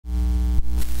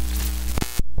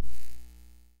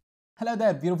Hello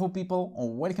there beautiful people,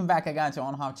 welcome back again to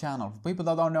On How channel. For people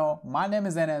that don't know, my name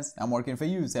is Enes, I'm working for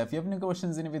you, so if you have any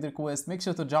questions, any video requests, make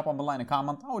sure to drop on below in a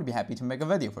comment, I will be happy to make a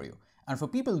video for you. And for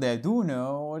people that do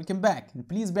know, welcome back. And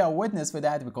please be a witness for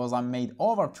that because I made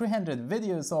over 300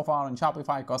 videos so far on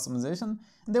Shopify customization,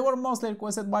 and they were mostly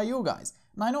requested by you guys.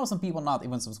 And I know some people not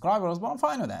even subscribers, but I'm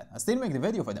fine with that. I still make the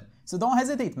video for them. So don't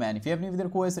hesitate, man. If you have any video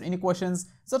requests or any questions,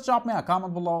 just drop me a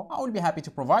comment below. I will be happy to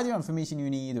provide you information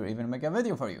you need or even make a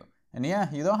video for you. And yeah,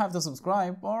 you don't have to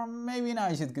subscribe, or maybe now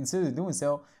you should consider doing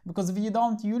so, because if you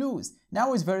don't, you lose.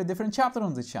 Now is a very different chapter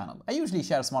on this channel. I usually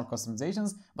share smart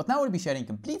customizations, but now we'll be sharing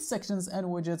complete sections and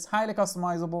widgets highly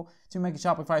customizable to make a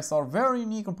Shopify store very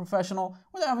unique and professional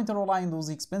without having to rely on those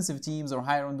expensive teams or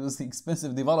hire on those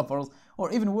expensive developers,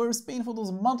 or even worse, paying for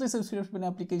those monthly subscription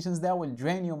applications that will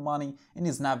drain your money and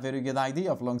is not a very good idea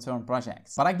of long-term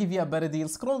projects. But I give you a better deal.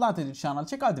 Scroll down to the channel,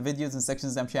 check out the videos and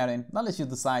sections I'm sharing, I'll let you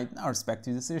decide, and I respect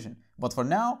your decision. But for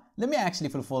now, let me actually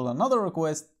fulfill another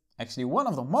request, actually one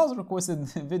of the most requested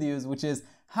videos, which is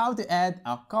how to add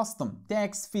a custom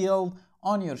text field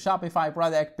on your Shopify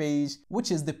product page, which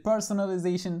is the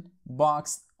personalization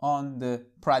box on the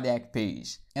product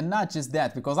page. And not just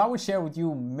that, because I will share with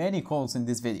you many codes in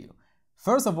this video.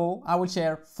 First of all, I will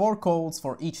share 4 codes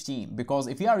for each team, because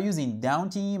if you are using Down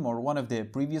Team or one of the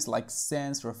previous like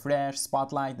Sense, Refresh,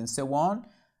 Spotlight and so on,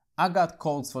 I got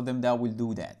codes for them that will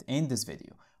do that in this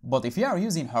video. But if you are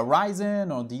using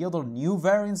Horizon or the other new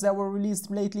variants that were released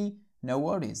lately, no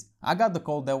worries. I got the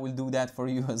code that will do that for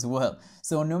you as well.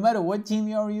 So no matter what team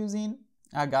you are using,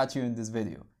 I got you in this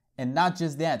video. And not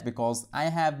just that, because I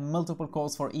have multiple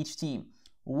codes for each team.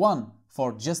 One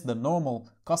for just the normal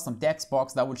custom text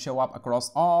box that will show up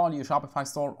across all your Shopify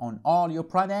store on all your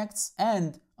products.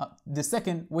 And the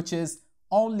second, which is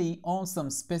only on some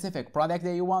specific product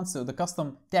that you want, so the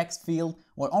custom text field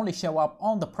will only show up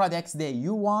on the products that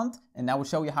you want, and I will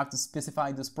show you how to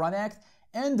specify this product.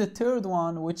 And the third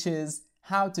one, which is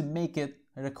how to make it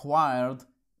required,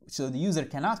 so the user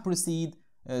cannot proceed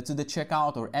to the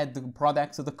checkout or add the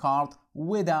product to the cart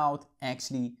without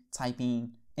actually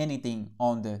typing anything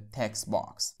on the text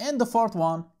box. And the fourth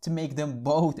one, to make them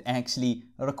both actually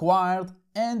required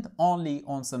and only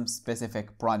on some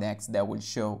specific products that will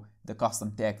show the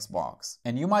custom text box.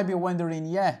 And you might be wondering,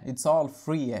 yeah, it's all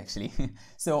free actually.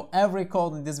 So every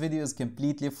code in this video is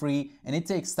completely free, and it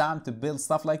takes time to build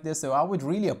stuff like this, so I would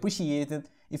really appreciate it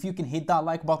if you can hit that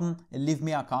like button and leave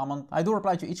me a comment. I do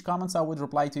reply to each comment, so I would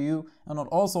reply to you, and it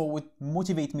also would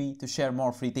motivate me to share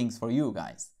more free things for you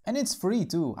guys. And it's free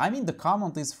too. I mean, the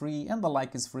comment is free and the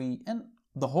like is free and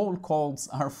the whole codes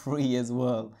are free as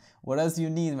well. What else you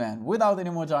need, man? Without any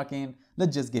more talking,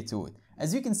 let's just get to it.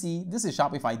 As you can see, this is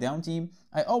Shopify Down Team.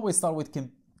 I always start with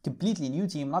completely new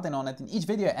team, nothing on it. In each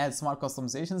video I add smart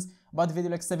customizations, but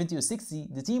video like 70 or 60,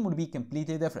 the team will be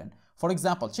completely different. For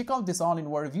example, check out this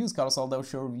all-in-one reviews carousel that will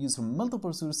show reviews from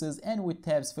multiple sources and with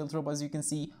tabs filterable, as you can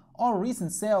see, or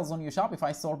recent sales on your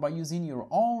Shopify store by using your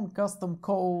own custom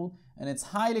code, and it's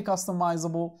highly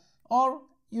customizable. Or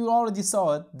you already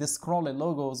saw it, the scrolling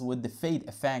logos with the fade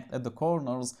effect at the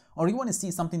corners, or you want to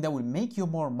see something that will make you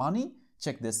more money.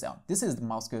 Check this out. This is the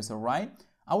mouse cursor, right?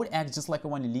 I would act just like I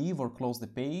want to leave or close the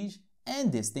page,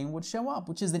 and this thing would show up,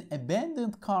 which is an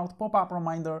abandoned cart pop-up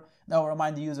reminder that will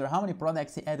remind the user how many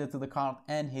products he added to the cart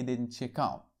and he didn't check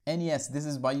out. And yes, this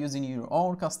is by using your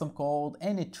own custom code,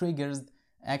 and it triggers,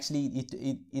 actually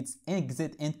it's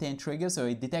exit intent trigger, so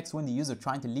it detects when the user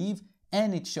trying to leave,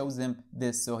 and it shows them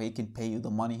this so he can pay you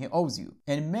the money he owes you.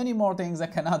 And many more things I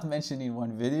cannot mention in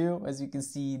one video. As you can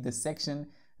see, the section,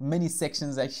 many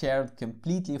sections I shared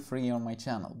completely free on my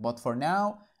channel. But for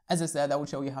now, as I said, I will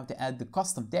show you how to add the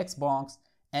custom text box,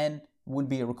 and will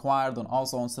be required on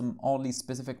also on some only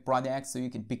specific products, so you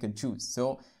can pick and choose.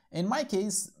 So in my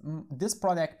case, this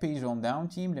product page on Down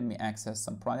Team, let me access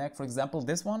some product. For example,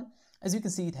 this one, as you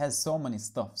can see, it has so many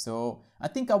stuff. So I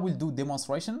think I will do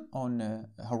demonstration on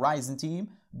Horizon Team,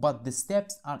 but the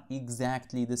steps are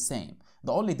exactly the same.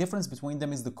 The only difference between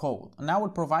them is the code, and I will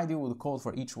provide you with the code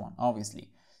for each one, obviously.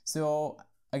 So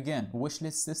again,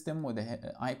 wishlist system with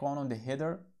the icon on the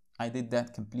header, I did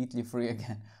that completely free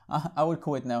again. I will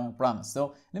quit now, I promise.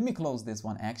 So let me close this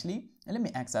one actually, and let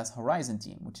me access Horizon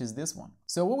Team, which is this one.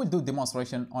 So we will do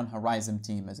demonstration on Horizon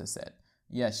Team, as I said.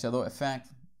 Yeah, shadow effect,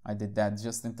 I did that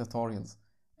just in tutorials.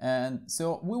 And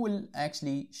so we will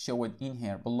actually show it in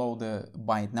here below the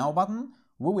Buy It Now button.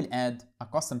 We will add a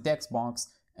custom text box,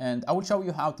 and I will show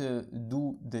you how to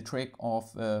do the trick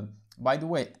of, by the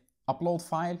way, upload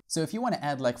file. So if you want to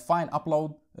add like file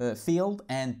upload field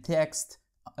and text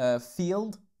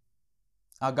field,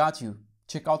 I got you.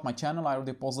 check out my channel. I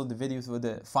already posted the video for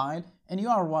the file, and you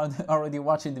are already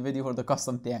watching the video for the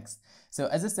custom text. So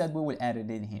as I said, we will add it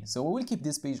in here. So we will keep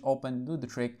this page open, do the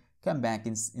trick, come back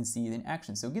and see it in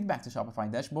action. So get back to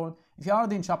Shopify dashboard. If you're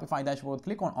already in Shopify dashboard,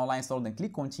 click on online store, then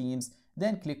click on themes,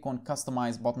 then click on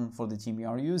customize button for the theme you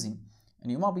are using.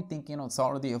 And you might be thinking, oh, it's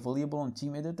already available on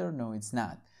theme editor. No, it's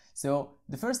not. So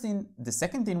the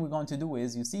second thing we're going to do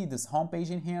is, you see this home page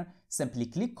in here, simply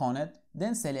click on it,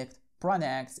 then select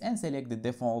products and select the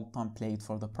default template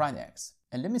for the products.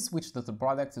 And let me switch the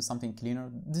product to something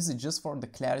cleaner. This is just for the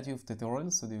clarity of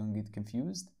tutorials so they don't get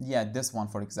confused. Yeah, this one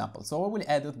for example. So I will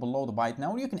add it below the byte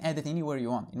now. You can add it anywhere you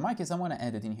want. In my case, I want to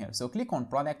add it in here. So click on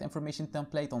product information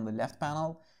template on the left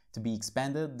panel to be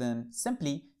expanded. Then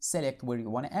simply select where you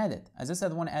want to add it. As I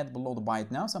said, I want to add below the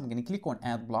byte now. So I'm going to click on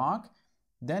add block.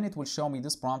 Then it will show me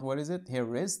this prompt. Where is it?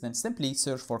 Here it is. Then simply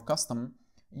search for custom.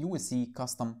 You will see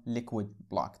custom liquid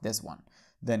block, this one.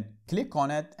 Then click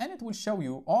on it and it will show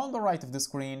you on the right of the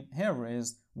screen. Here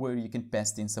is where you can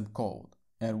paste in some code.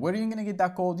 And where are you gonna get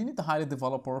that code? You need to hire a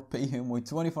developer, pay him with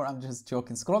 24. I'm just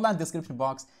joking. Scroll down the description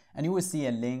box and you will see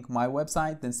a link, my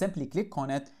website. Then simply click on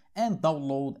it and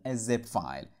download a zip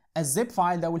file. A zip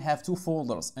file that will have 2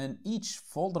 folders, and each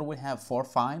folder will have 4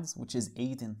 files, which is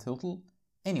 8 in total.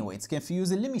 Anyway, it's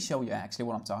confusing. Let me show you actually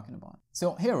what I'm talking about.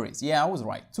 So here it is. Yeah, I was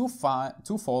right.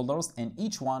 2 folders, and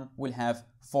each one will have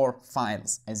 4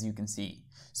 files, as you can see.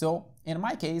 So in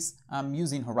my case, I'm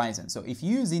using Horizon. So if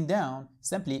you're using down,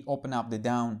 simply open up the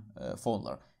down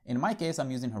folder. In my case,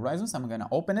 I'm using Horizon, so I'm going to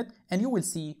open it and you will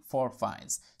see 4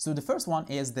 files. So the first one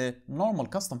is the normal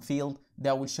custom field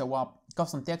that will show up,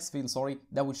 custom text field, sorry,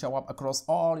 that will show up across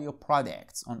all your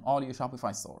products on all your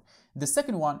Shopify store. The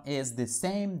second one is the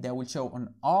same that will show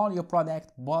on all your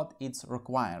product, but it's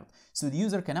required. So the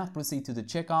user cannot proceed to the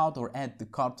checkout or add the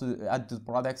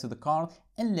product to the cart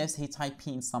unless he type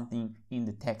in something in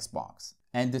the text box.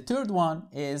 And the third one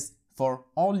is for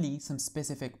only some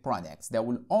specific products that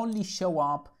will only show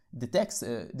up, the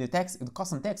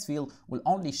custom text field will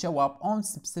only show up on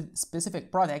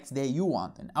specific products that you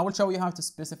want. And I will show you how to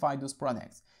specify those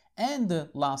products. And the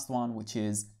last one, which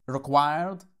is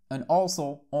required and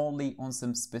also only on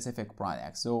some specific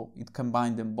products. So it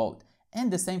combined them both.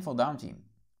 And the same for down theme,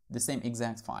 the same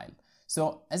exact file.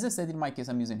 So as I said, in my case,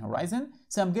 I'm using Horizon.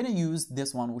 So I'm going to use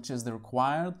this one, which is the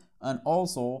required and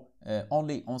also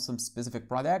only on some specific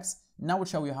products. Now we'll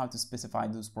show you how to specify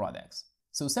those products.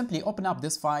 So simply open up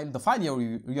this file, the file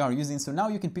you are using. So now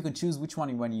you can pick and choose which one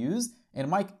you want to use. And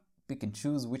Mike, pick and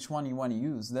choose which one you want to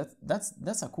use.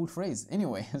 That's a cool phrase.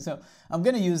 Anyway, so I'm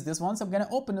going to use this one. So I'm going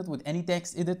to open it with any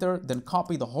text editor, then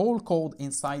copy the whole code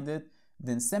inside it.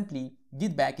 Then simply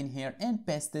get back in here and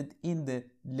paste it in the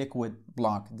liquid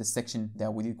block, the section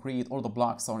that we did create, or the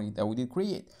block, sorry, that we did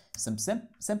create.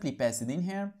 Simply paste it in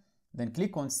here, then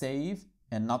click on save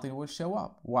and nothing will show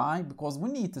up. Why? Because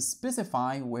we need to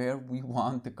specify where we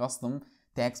want the custom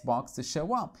text box to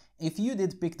show up. If you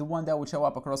did pick the one that will show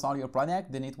up across all your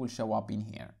product, then it will show up in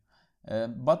here.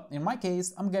 But in my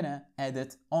case, I'm gonna add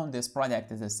it on this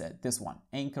product, as I said, this one,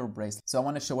 anchor bracelet. So I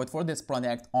want to show it for this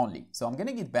product only. So I'm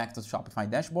gonna get back to Shopify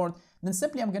dashboard. Then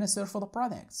simply I'm gonna search for the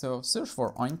product. So search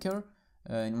for anchor.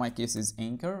 In my case is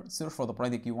anchor. Search for the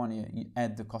product you want to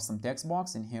add the custom text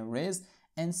box, and here it is.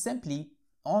 And simply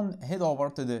head over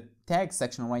to the tag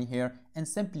section right here and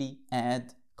simply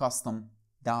add custom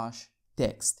dash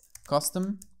text.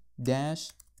 Custom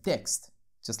dash text.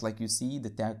 Just like you see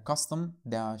the tag custom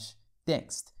dash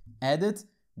text. Add it,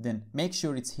 then make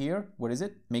sure it's here. Where is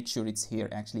it? Make sure it's here,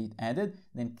 actually added.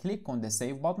 Then click on the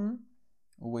save button.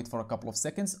 Wait for a couple of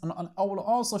seconds, and I will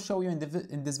also show you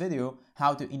in this video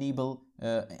how to enable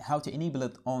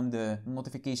it on the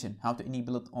notification, how to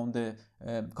enable it on the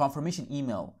confirmation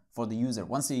email for the user.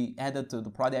 Once he added to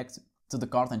the product, to the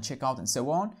cart and checkout and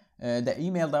so on, the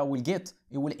email that we'll get,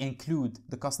 it will include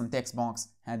the custom text box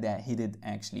and that he did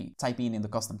actually type in the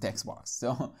custom text box.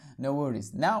 So no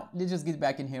worries. Now let's just get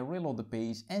back in here, reload the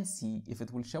page and see if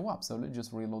it will show up. So let's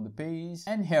just reload the page,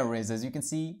 and here it is. As you can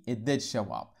see, it did show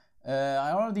up.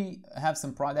 I already have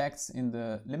some products in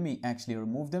the, let me actually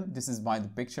remove them. This is by the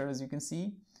picture, as you can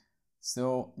see.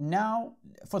 So now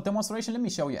for demonstration, let me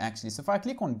show you actually. So if I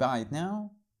click on buy it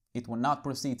now, it will not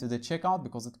proceed to the checkout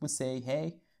because it will say,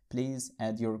 hey, please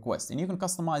add your request. And you can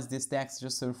customize this text,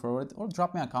 just search for it or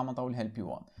drop me a comment, I will help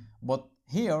you out. But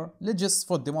here, let's just,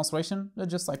 for demonstration,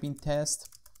 let's just type in test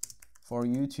for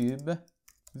YouTube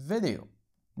video.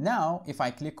 Now, if I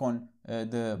click on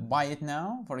the buy it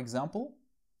now, for example,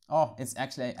 oh, it's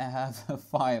actually, I have a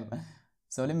file.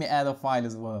 So let me add a file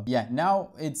as well. Yeah,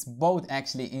 now it's both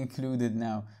actually included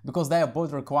now because they are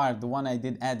both required. The one I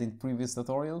did add in previous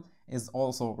tutorial is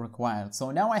also required.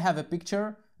 So now I have a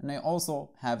picture and I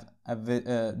also have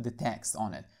the text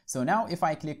on it. So now if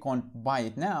I click on buy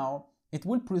it now, it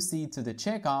will proceed to the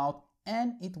checkout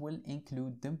and it will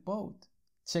include them both.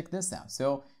 Check this out.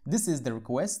 So this is the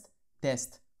request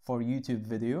test for YouTube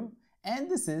video and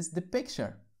this is the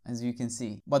picture, as you can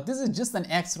see. But this is just an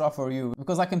extra for you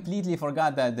because I completely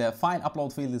forgot that the file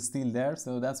upload field is still there,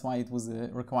 so that's why it was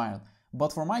required.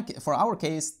 But for our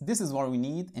case, this is what we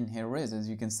need, and here it is, as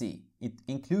you can see. It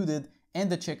included in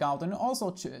the checkout, and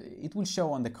also it will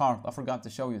show on the cart. I forgot to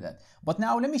show you that. But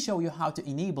now let me show you how to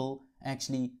enable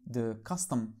actually the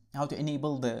custom, how to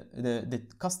enable the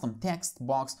custom text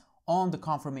box on the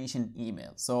confirmation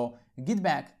email. So get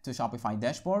back to Shopify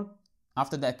dashboard.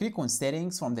 After that, click on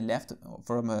settings from the left,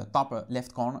 from the top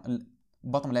left corner,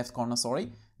 bottom left corner,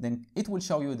 sorry. Then it will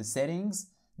show you the settings.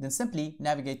 Then simply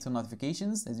navigate to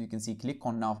notifications. As you can see, click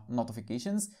on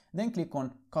notifications. Then click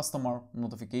on customer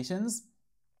notifications.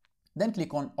 Then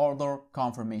click on order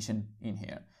confirmation in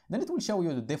here. Then it will show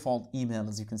you the default email,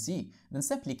 as you can see. Then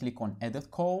simply click on edit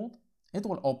code. It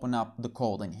will open up the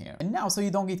code in here. And now, so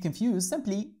you don't get confused,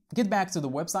 simply get back to the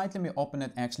website. Let me open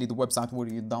it, actually the website where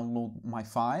you download my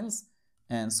files,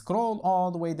 and scroll all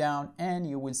the way down and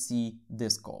you will see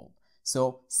this code.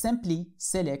 So simply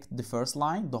select the first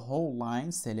line, the whole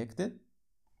line selected.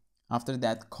 After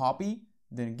that, copy,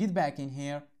 then get back in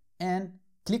here and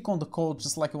click on the code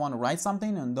just like you want to write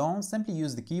something, and don't simply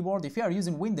use the keyboard. If you are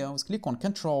using Windows, click on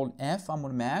Control F. I'm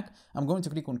on Mac. I'm going to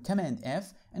click on Command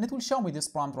F and it will show me this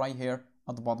prompt right here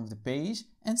at the bottom of the page,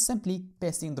 and simply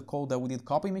paste in the code that we did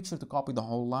copy. Make sure to copy the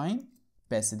whole line,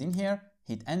 paste it in here,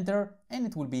 hit enter, and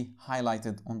it will be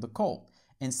highlighted on the code.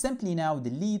 And simply now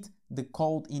delete the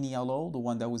code in yellow, the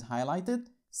one that was highlighted.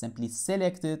 Simply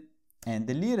select it and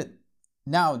delete it.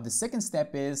 Now the second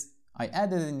step is, I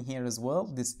added in here as well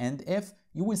this end if.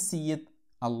 You will see it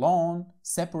alone,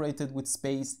 separated with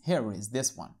space. Here is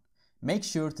this one. Make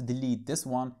sure to delete this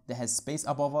one that has space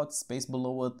above it, space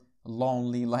below it,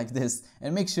 lonely like this,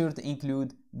 and make sure to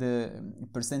include the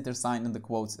percentage sign in the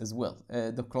quotes as well,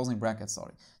 the closing bracket,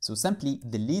 sorry. So simply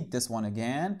delete this one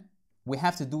again. We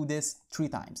have to do this 3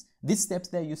 times. These steps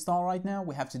that you saw right now,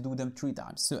 we have to do them 3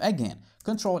 times. So again,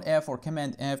 Control F or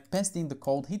Command F, paste in the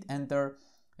code, hit enter,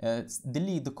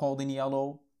 delete the code in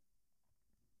yellow.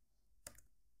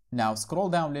 Now scroll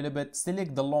down a little bit,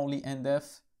 select the lonely end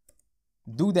if,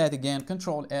 do that again,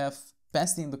 Control F,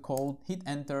 paste in the code, hit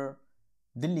enter,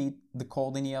 delete the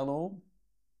code in yellow.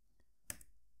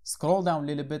 Scroll down a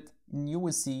little bit and you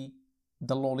will see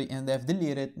the lonely end if,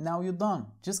 delete it. Now you're done.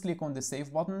 Just click on the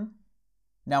save button.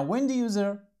 Now when the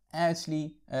user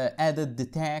actually added the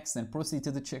text and proceed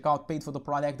to the checkout, paid for the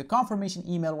product, the confirmation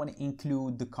email will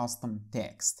include the custom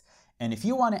text. And if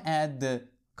you want to add the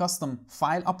custom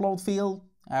file upload field,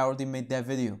 I already made that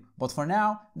video. But for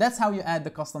now, that's how you add the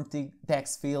custom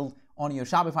text field on your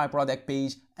Shopify product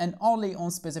page, and only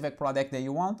on specific product that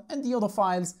you want, and the other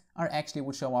files are actually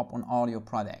will show up on all your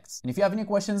products. And if you have any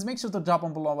questions, make sure to drop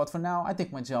them below. But for now, I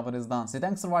think my job is done. So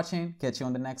thanks for watching. Catch you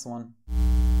on the next one.